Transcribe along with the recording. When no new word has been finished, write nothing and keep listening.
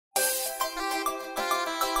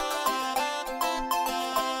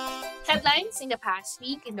Headlines in the past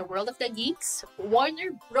week in the world of the geeks: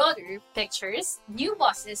 Warner Brother Pictures' new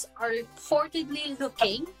bosses are reportedly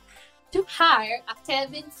looking to hire a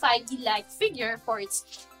Kevin Feige-like figure for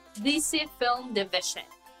its DC film division,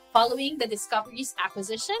 following the Discovery's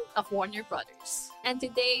acquisition of Warner Brothers. And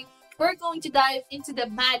today, we're going to dive into the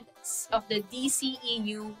madness of the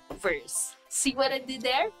DCEU verse. See what I did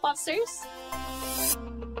there, Popsters?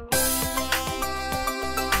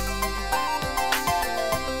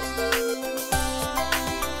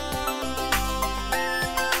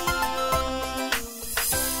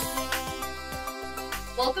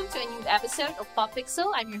 Welcome to a new episode of Pop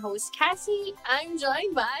Pixel. I'm your host, Cassie. I'm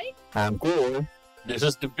joined by... I'm cool. This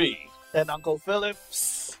is the B. And Uncle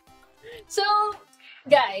Phillips. So,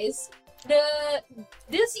 guys, the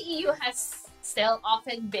DCEU has still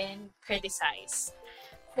often been criticized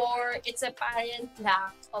for its apparent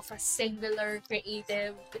lack of a singular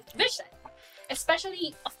creative vision.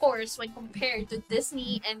 Especially, of course, when compared to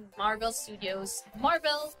Disney and Marvel Studios'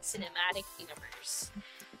 Marvel Cinematic Universe.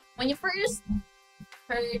 When you first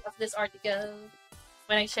heard of this article,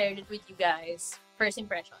 when I shared it with you guys, first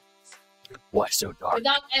impressions, Why so dark?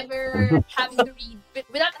 without ever having to read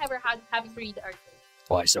the article.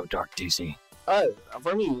 Why so dark, DC?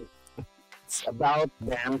 For me, it's about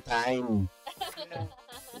damn time.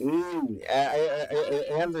 I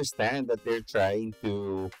understand that they're trying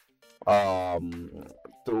to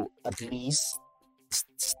at least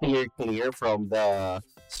steer clear from the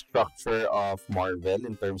structure of Marvel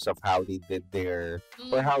in terms of how they did their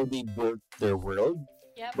or how they built their world.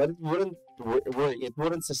 Yep. But it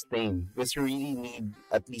wouldn't sustain because you really need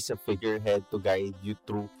at least a figurehead to guide you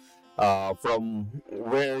through from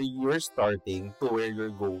where you're starting to where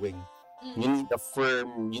you're going. You need a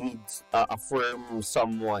firm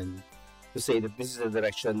someone to say that this is the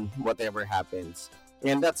direction whatever happens,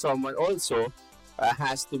 and that someone also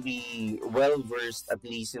has to be well versed at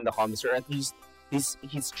least in the comics, or at least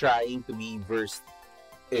he's trying to be versed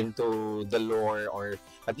into the lore, or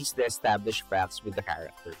at least the established facts with the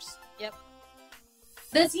characters.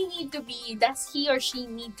 Does he or she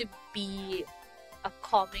need to be a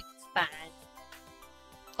comic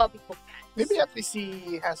book fan? Maybe at least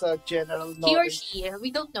he has a general knowledge. He or she,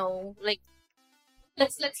 we don't know. Like,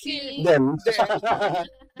 let's see. Them,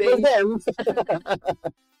 They, for them,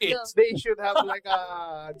 they should have like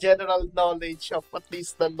a general knowledge of at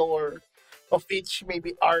least the lore of each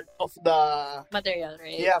maybe art of the Material,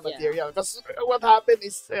 right? material. Because what happened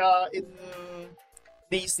is in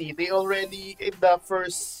DC, they already in the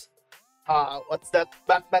first what's that,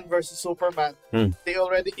 Batman versus Superman, they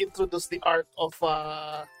already introduced the art of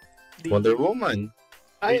the Wonder Woman,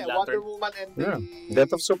 Wonder Lantern. Woman and yeah, the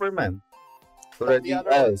Death of Superman. But the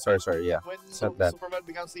other- Sorry, yeah. when Said that. Superman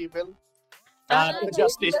becomes evil.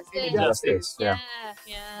 Justice. Justice, yeah.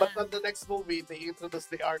 Yeah. But on the next movie, they introduced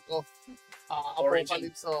the arc of Origin.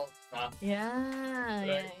 Apocalypse. So,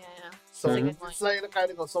 Yeah. so That's a good it's like a kind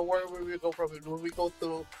of so where will we go from it? Will we go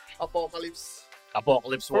to Apocalypse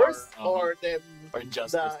Apocalypse War. first, or then Or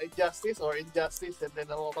Injustice. the Injustice, and then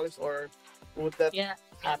Apocalypse, or would that Yeah.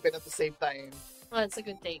 happen at the same time? Well, it's a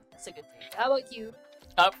good thing. How about you?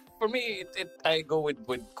 For me, I go with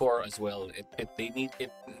core as well. They need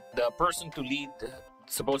the person to lead.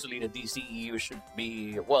 Supposedly, the DCEU should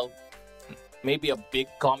be, well, maybe a big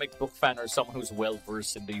comic book fan or someone who's well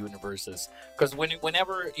versed in the universes. Because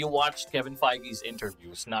whenever you watch Kevin Feige's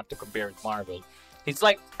interviews, not to compare it to Marvel, he's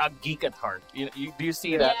like a geek at heart. Do you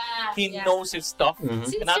see that? He knows his stuff. Mhm.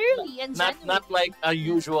 Sincerely and Not genuinely. like a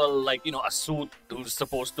usual, like, a suit who's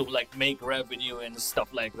supposed to like make revenue and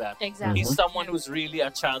stuff like that. Exactly. He's someone who's really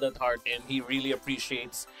a child at heart, and he really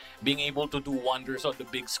appreciates being able to do wonders on the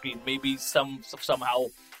big screen. Maybe somehow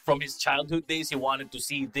from his childhood days he wanted to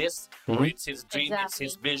see this. Or it's his dream, it's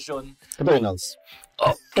his vision. Eternals.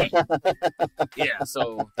 Oh, yeah.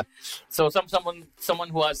 So someone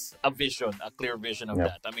who has a vision, a clear vision of Yeah.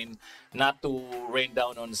 that. I mean, not to rain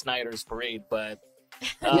down on Snyder's parade, but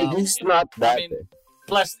He's not that. I mean,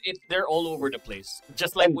 plus, they're all over the place.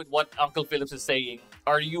 Just like with what Uncle Phillips is saying,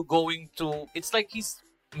 are you going to? It's like he's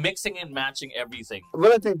mixing and matching everything.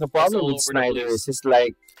 But I think the problem all with over the Snyder place. is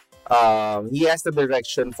like he has the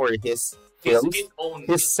direction for his films,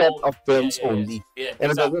 his set of films only, Yeah, and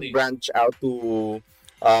it exactly. doesn't branch out to.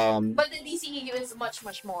 But the DCEU is much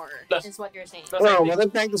more, Plus- is what you're saying. plus- Well, what I'm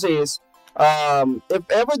trying to say is, if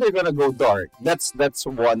ever they're gonna go dark, that's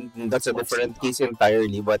a different case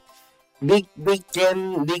entirely. But they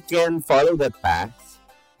can follow that path.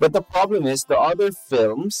 But the problem is the other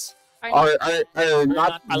films are not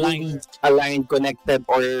not really aligned, connected,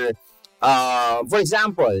 or for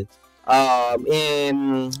example,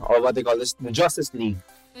 in or what they call this, the Justice League,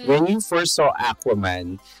 When you first saw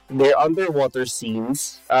Aquaman, their underwater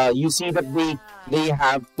scenes, you see that they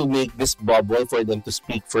have to make this bubble for them to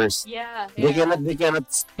speak first. Yeah. They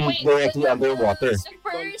cannot speak Wait, directly underwater.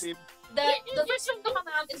 The first film to come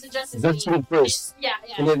out is the Justice That's League. the first. Yeah.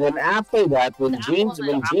 And then after that, when The James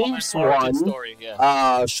Origin Wan story,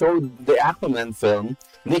 yeah. showed the Aquaman film,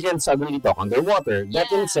 they can suddenly talk underwater.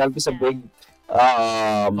 That in Yeah, itself is a yeah. big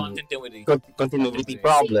Continuity. continuity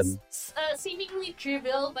problem. Seemingly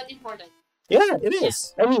trivial but important. Yeah, it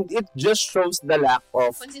is. I mean, it just shows the lack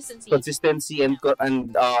of consistency and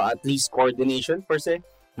at least coordination per se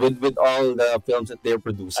with all the films that they're I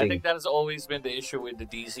producing. think that has always been the issue with the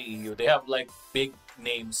DCEU. They have like big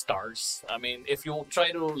name stars. I mean, if you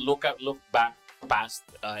try to look back past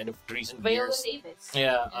in the recent Viola years, Davis.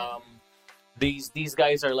 yeah, these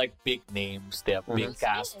guys are like big names. They have big Mhm.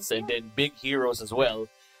 casts and then big heroes as well.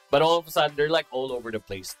 But all of a sudden, they're like all over the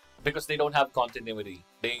place because they don't have continuity.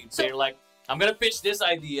 They're like, I'm gonna pitch this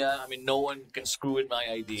idea. I mean, no one can screw with my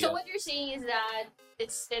idea. So what you're saying is that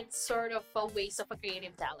it's sort of a waste of a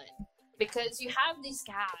creative talent because you have this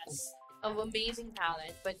cast of amazing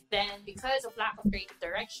talent, but then because of lack of creative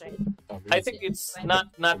direction, I think it's not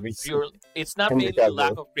pure. It's not Henry mainly Cavill.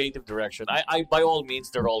 lack of creative direction. I by all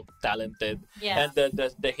means they're all talented, yeah, and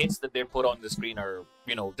the hits that they put on the screen are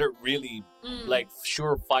they're really Mm. like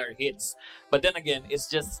surefire hits. But then again, it's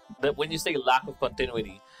just that when you say lack of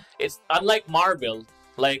continuity, it's unlike Marvel.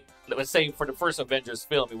 Like let's say for the first Avengers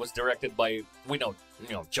film, it was directed by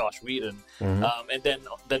Josh Whedon, Mhm. and then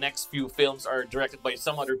the next few films are directed by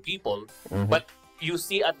some other people. Mhm. But you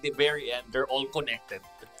see at the very end, they're all connected.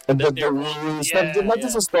 And that the they're- rules, yeah, not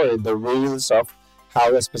just a story, the rules of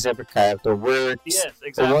how a specific character works. Yes, So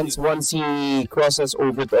exactly. once he crosses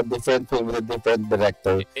over to a different film with a different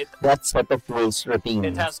director, It that sort of rules routine.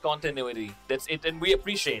 it has continuity. That's it, and we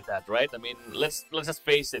appreciate that, right? I mean, let's just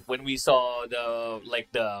face it. When we saw the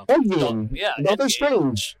Endgame. yeah, Doctor Endgame,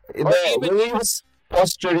 Strange. Or even- When he was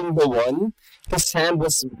posturing the one, his hand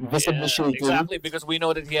was visibly yeah, shaking. exactly, because we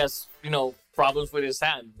know that he has problems with his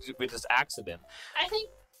hand with his accident. I think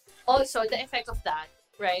also the effect of that,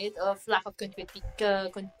 right, of lack of continuity,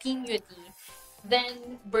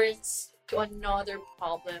 then brings to another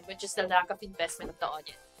problem, which is the lack of investment of the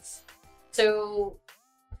audience. So,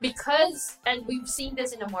 because, and we've seen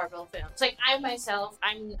this in the Marvel films. Like I myself,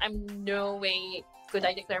 I'm no way could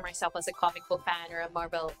I declare myself as a comic book fan or a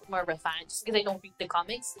Marvel fan just because I don't read the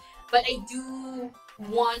comics. But I do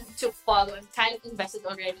want to follow. I'm kind of invested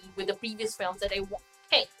already with the previous films that I want.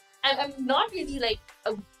 Hey, I'm not really like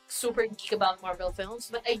a super geek about Marvel films,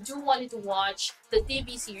 but I do wanted to watch the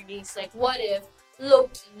TV series like What If,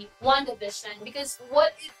 Loki, WandaVision, because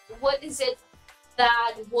what is it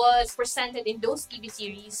that was presented in those TV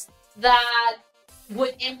series that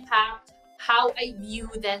would impact how I view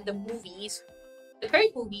then the movies, the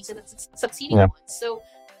current movies and the succeeding Yeah. ones. So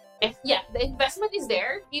the investment is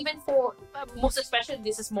there, even for most especially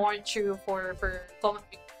this is more true for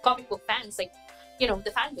comic book fans, like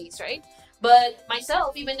the fan base, right? But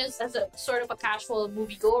myself, even as a sort of a casual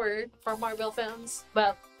moviegoer for Marvel films,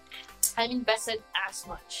 but I'm invested as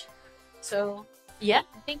much. So yeah,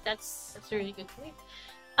 I think that's a really good point.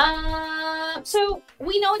 So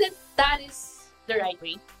we know that is the right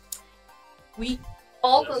way. We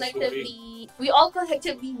all That's collectively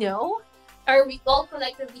know, or we all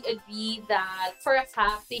collectively agree that for a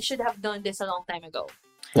fact they should have done this a long time ago.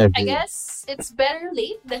 I guess it's better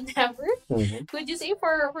late than never. Mhm. Would you say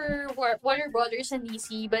for Warner Brothers and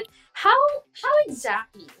DC? But how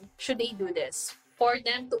exactly should they do this for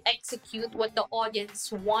them to execute what the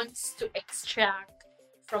audience wants to extract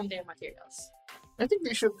from their materials? I think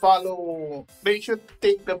they should follow. They should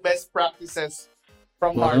take the best practices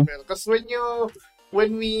from Mhm. Marvel. Because if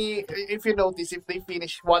you notice, if they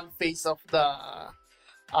finish one phase of the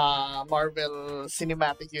Marvel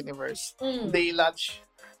Cinematic Universe, Mm. they launch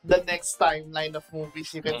the next timeline of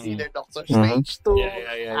movies. You can see Mhm. their Doctor Mhm. Strange 2,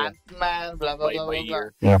 Yeah. Ant-Man, blah blah By blah blah.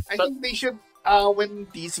 year. blah. Yeah. I think they should when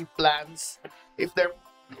DC plans, if they're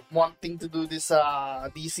wanting to do this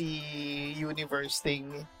DC universe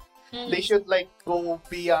thing, Mm. they should like go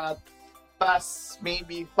beyond past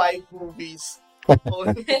maybe 5 movies.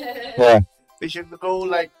 Yeah. They should go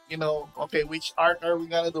like, okay, which arc are we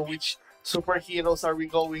gonna do? Which superheroes are we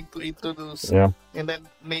going to introduce? Yeah. And then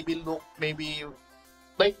maybe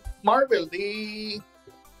like Marvel, they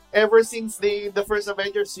ever since the first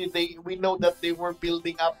Avengers, we know that they were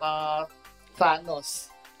building up Thanos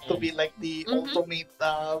to be like the Mhm. ultimate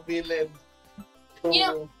villain. To,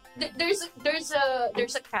 Yeah. there's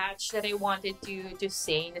a catch that I wanted to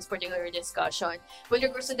say in this particular discussion with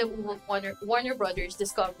regards to the Warner Brothers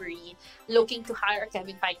Discovery looking to hire a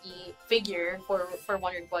Kevin Feige figure for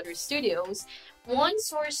Warner Brothers Studios. One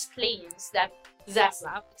source claims that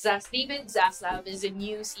David Zaslav is the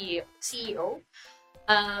new CEO.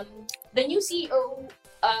 The new CEO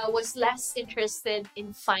was less interested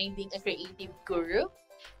in finding a creative guru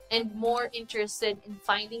and more interested in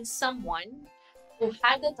finding someone who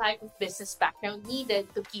had the type of business background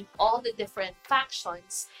needed to keep all the different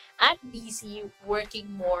factions at DC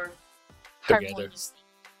working more Together. harmoniously.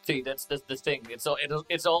 See, that's the thing. It's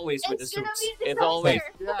always with the It's gonna suits. be a It's always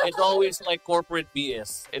disaster. Yeah. it's always like corporate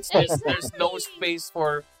BS. It's just there's no space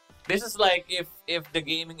for. This is like if the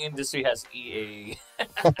gaming industry has EA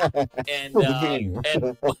and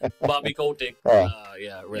Bobby Kotick,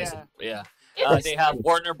 yeah. They have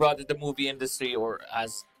Warner Brothers, the movie industry, or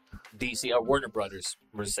as DC or Warner Brothers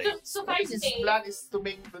per se. So I far think to his say, plan is to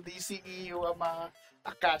make the DCEU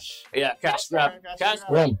a cash. Yeah, cash grab. Cash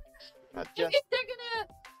Yeah. Not if, just, if they're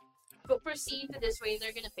gonna proceed to this way,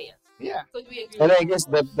 they're gonna fail. yeah, Could we agree? And I guess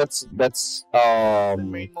that's the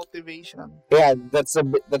main motivation. yeah, that's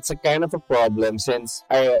a kind of a problem since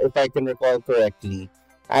if I can recall correctly,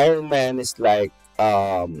 Iron Man is like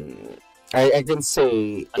I can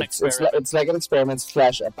say An experiment. it's like an experiment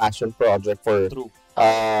slash a passion project for True.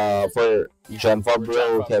 John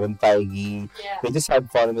Favreau, Favreau. Kevin Feige. Yeah. They just had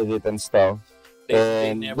fun with it and stuff.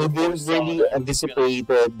 And they didn't foresaw really that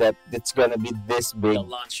anticipated that it's gonna be this big the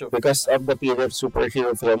launch of because of the period of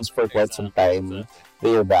superhero films for quite some time. Exactly.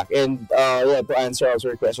 They are back. And yeah, to answer also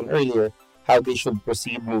your question earlier, how they should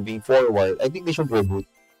proceed moving forward, I think they should reboot.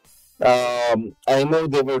 I know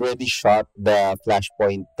they've already shot the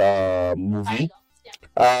Flashpoint movie,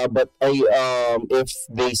 Yeah. but if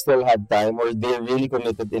they still have time or they're really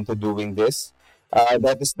committed into doing this,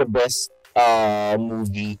 that is the best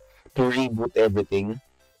movie to reboot everything.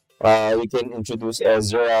 We can introduce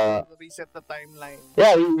Ezra. Reset the timeline.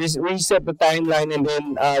 Yeah, reset the timeline and then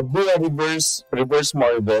do a reverse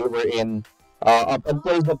Marvel wherein up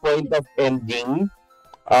until the point of ending,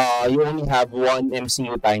 you only have one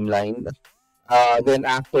MCU timeline. Then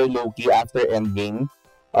after Loki, after Endgame,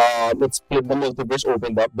 it's the multiverse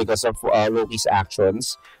opened up because of Loki's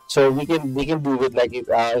actions. So we can do it like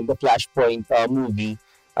in the Flashpoint movie.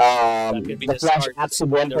 That can be The the Flash start.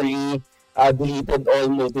 accidentally deleted all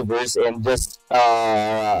multiverse and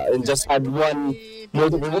just had one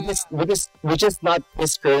multiverse, which is not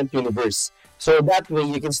his current universe. So that way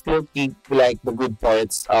you can still keep like the good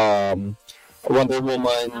parts. Wonder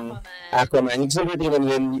Woman, Aquaman. You can still retain, and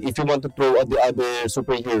then if you want to throw out the other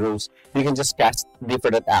superheroes, you can just cast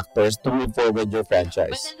different actors to move forward your But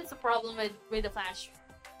franchise. then there's a problem with the Flash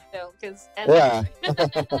film because Yeah.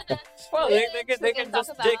 Well, Which they we can can talk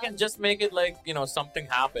just they about. can just make it like something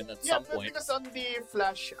happened at Yeah, some but point. because on the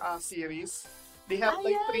Flash series, they have Ah,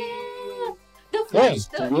 like yeah. three. The Yes,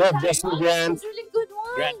 Flash, we have Justin Grant. It's a really good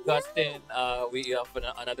one. Grant yeah. Gustin, we have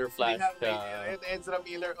another They Flash. have and Ezra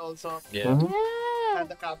Miller also Yeah. Mhm. Yeah.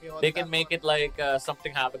 had a cameo. on They that can make one. it like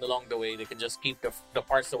something happened along the way. They can just keep the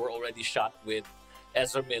parts that were already shot with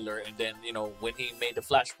Ezra Miller, and then when he made the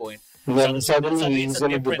Flashpoint, And then suddenly it's he's a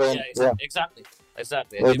in a different. different. Yeah, Yeah. exactly.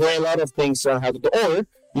 There are a lot of things on how to do.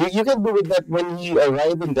 Or you can do it that when he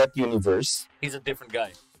arrived in that universe. He's a different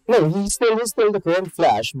guy. No, he's still the current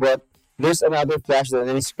Flash, but there's another Flash that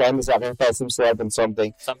then he's trying to sacrifice himself and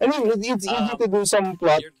something. I Something. mean, it's easy to do some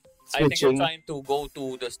plot You're- I think you're switching. trying to go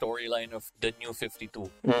to the storyline of the New 52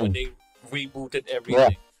 Mm. when they rebooted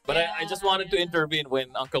everything. But I just wanted to Yeah. intervene when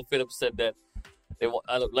Uncle Philip said that they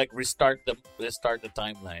like restart the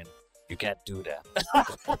timeline. You can't do that.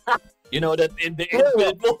 You know that in the Yeah.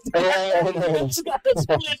 infinite Yeah, multiverse, it's got to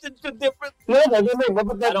split into different. No, but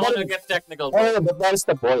I don't want to get technical. But but that's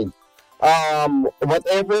the point.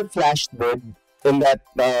 Whatever Flash did in that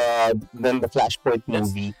then the Flashpoint Yes.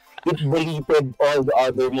 movie, it deleted all the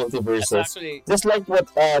other it's multiverses. actually Just like what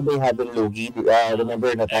they had in Loki.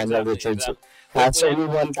 Remember Nathaniel Exactly, Richards exactly. has Whenever-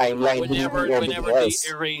 only one timeline, whenever deleting everything whenever they else.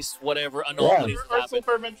 erase whatever anomalies Or happen.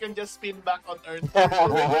 Superman can just spin back on Earth.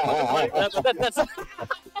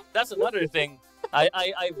 That's another thing.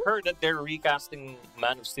 I've heard that they're recasting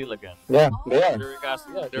Man of Steel again. Yeah, they are. They're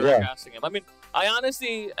recasting, Yeah. recasting him. I mean, I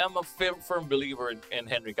honestly am a firm believer in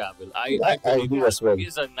Henry Cavill. I I believe do as well.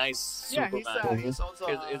 he's a nice Yeah, Superman. he's also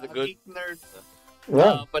He's a a good- geek nerd.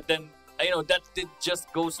 Yeah. But then that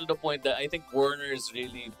just goes to the point that I think Warner is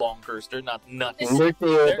really bonkers. They're not nuts. And they're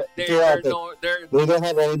They're chaotic. no, they're They don't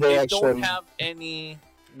have any they direction. don't have any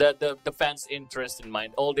the fans' interest in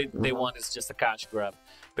mind. All they Mhm. want is just a cash grab,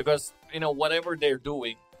 because whatever they're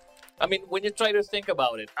doing, I mean, when you try to think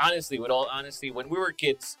about it, honestly, with all honesty, when we were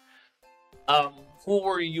kids, who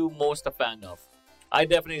were you most a fan of? I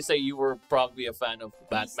definitely say you were probably a fan of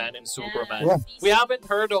Batman and Superman. Yeah. We haven't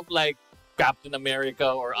heard of like Captain America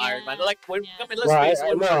or Iron Man. Like, when, I mean, let's No, face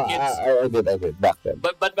it, when we were kids. I did back then.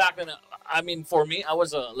 But back then, I mean, for me, I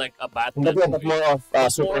was a Batman. But yeah, but boy. more of More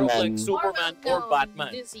of, Superman. like Superman or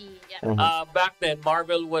Batman. Disney, yeah. Mhm. Back then,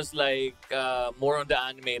 Marvel was like more on the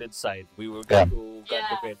animated side. We were Yeah. got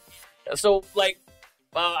to bit. So like,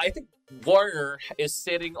 I think Warner is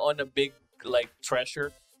sitting on a big like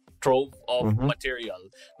treasure trove of Mhm. material,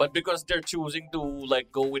 but because they're choosing to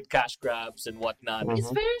like go with cash grabs and whatnot, Mhm.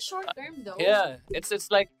 It's very short term though. yeah, it's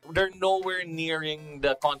like they're nowhere nearing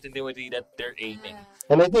the continuity that they're aiming.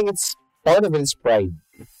 And I think it's part of it is pride.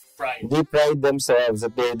 Right. They pride themselves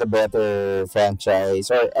that they're the better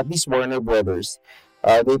franchise, or at least Warner Brothers.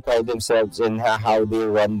 They pride themselves in how they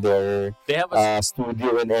run their They have a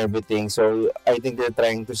studio and everything. So I think they're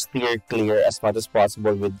trying to steer clear as much as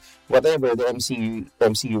possible with whatever the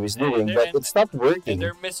MCU is doing, they're- but and- it's not and working.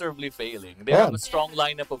 they're miserably failing. They Yeah. have a strong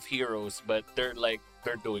lineup of heroes, but they're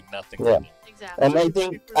doing nothing. Yeah. with it. Exactly. And I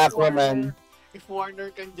think If Aquaman. if Warner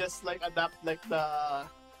can just like adapt like the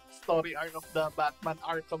story arc of the Batman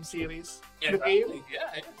Arkham series, the game,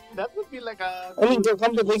 Yeah. that would be like a. I mean,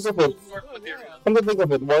 come to think of it, come to think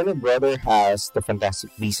of it, Warner Brother has the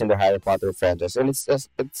Fantastic Beasts and the Harry Potter franchise, and it's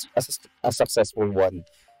a successful one.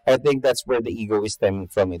 I think that's where the ego is stemming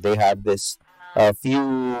from. It. They have this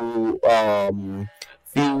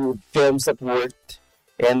few films that worked,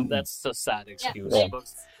 and That's a sad excuse. Yeah. But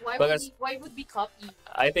Why because- why would we copy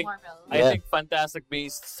I think Marvel? I Yeah. think Fantastic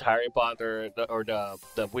Beasts, Harry Potter,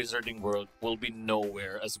 the Wizarding World will be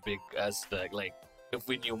nowhere as big as the like if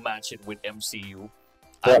when you match it with MCU.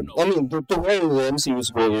 I yeah, don't know. I mean, to where the MCU is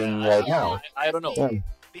going right now. I don't know. Yeah.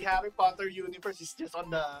 The Harry Potter universe is just on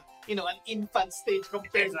the an infant stage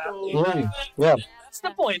compared Exactly. to. Yeah. Yeah. That's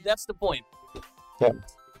the point. That's the point.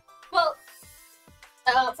 Well,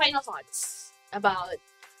 final thoughts about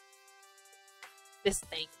this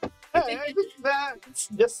thing. I think that it's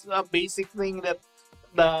just a basic thing that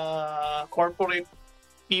the corporate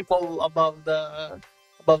people above the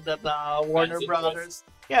Warner interest. Brothers,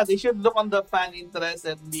 yeah, they should look on the fan interest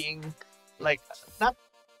and being like not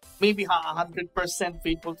maybe 100%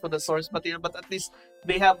 faithful to the source material, but at least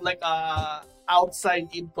they have like a outside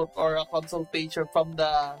input or a consultation from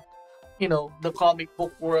the the comic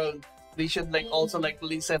book world. They should like also like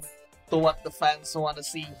listen to what the fans want to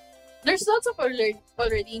see. There's lots of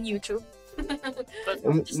already in YouTube.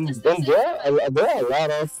 And Just there are a lot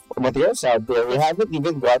of materials out there. We haven't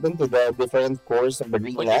even gotten to the different cores of the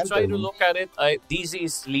Green When you try to Lantern. look at it, DC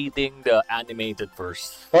is leading the animated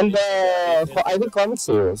first. And I think comic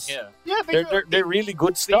series. Yeah, Yeah, they're really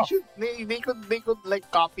good they stuff. should they could like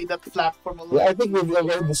copy that platform a Yeah, little. I think we've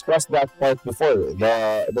already discussed that part before.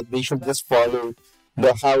 That they should just follow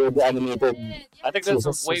how the animated. I think that's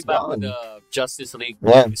Jesus way is back gone. with the Justice League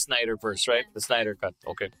Yeah. Snyderverse, right? The Snyder Cut.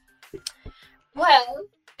 Okay. Well,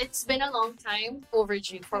 it's been a long time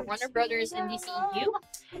overdue for Warner Brothers and DCEU.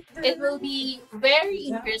 It will be very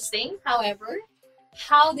interesting, however,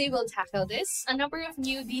 how they will tackle this. A number of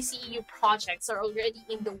new DCEU projects are already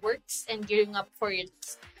in the works and gearing up for it.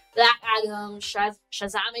 Black Adam,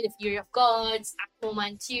 Shazam and the Fury of Gods,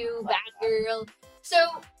 Aquaman 2, Batgirl. So,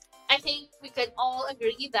 I think we can all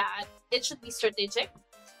agree that it should be strategic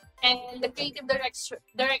and the creative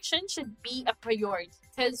direction should be a priority.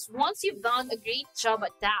 Because once you've done a great job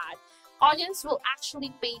at that, audience will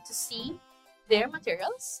actually pay to see their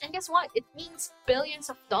materials. And guess what? It means billions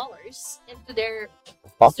of dollars into their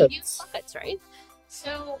studios' Pockets. pockets, right?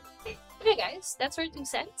 So, okay, guys, that's our 2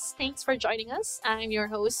 cents. Thanks for joining us. I'm your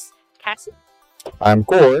host, Cassie. I'm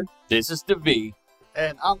Core. This is the V.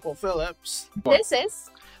 And Uncle Phillips. This is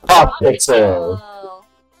Pop Pop Pixel. Pixel.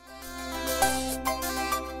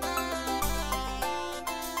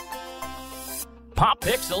 Pop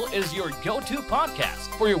Pixel is your go-to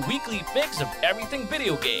podcast for your weekly fix of everything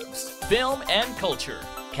video games, film, and culture.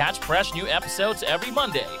 Catch fresh new episodes every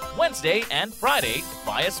Monday, Wednesday, and Friday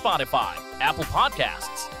via Spotify, Apple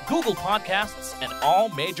Podcasts, Google Podcasts, and all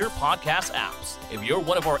major podcast apps. If you're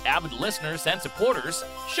one of our avid listeners and supporters,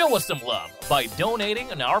 show us some love by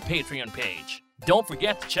donating on our Patreon page. Don't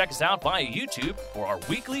forget to check us out via YouTube for our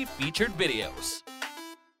weekly featured videos.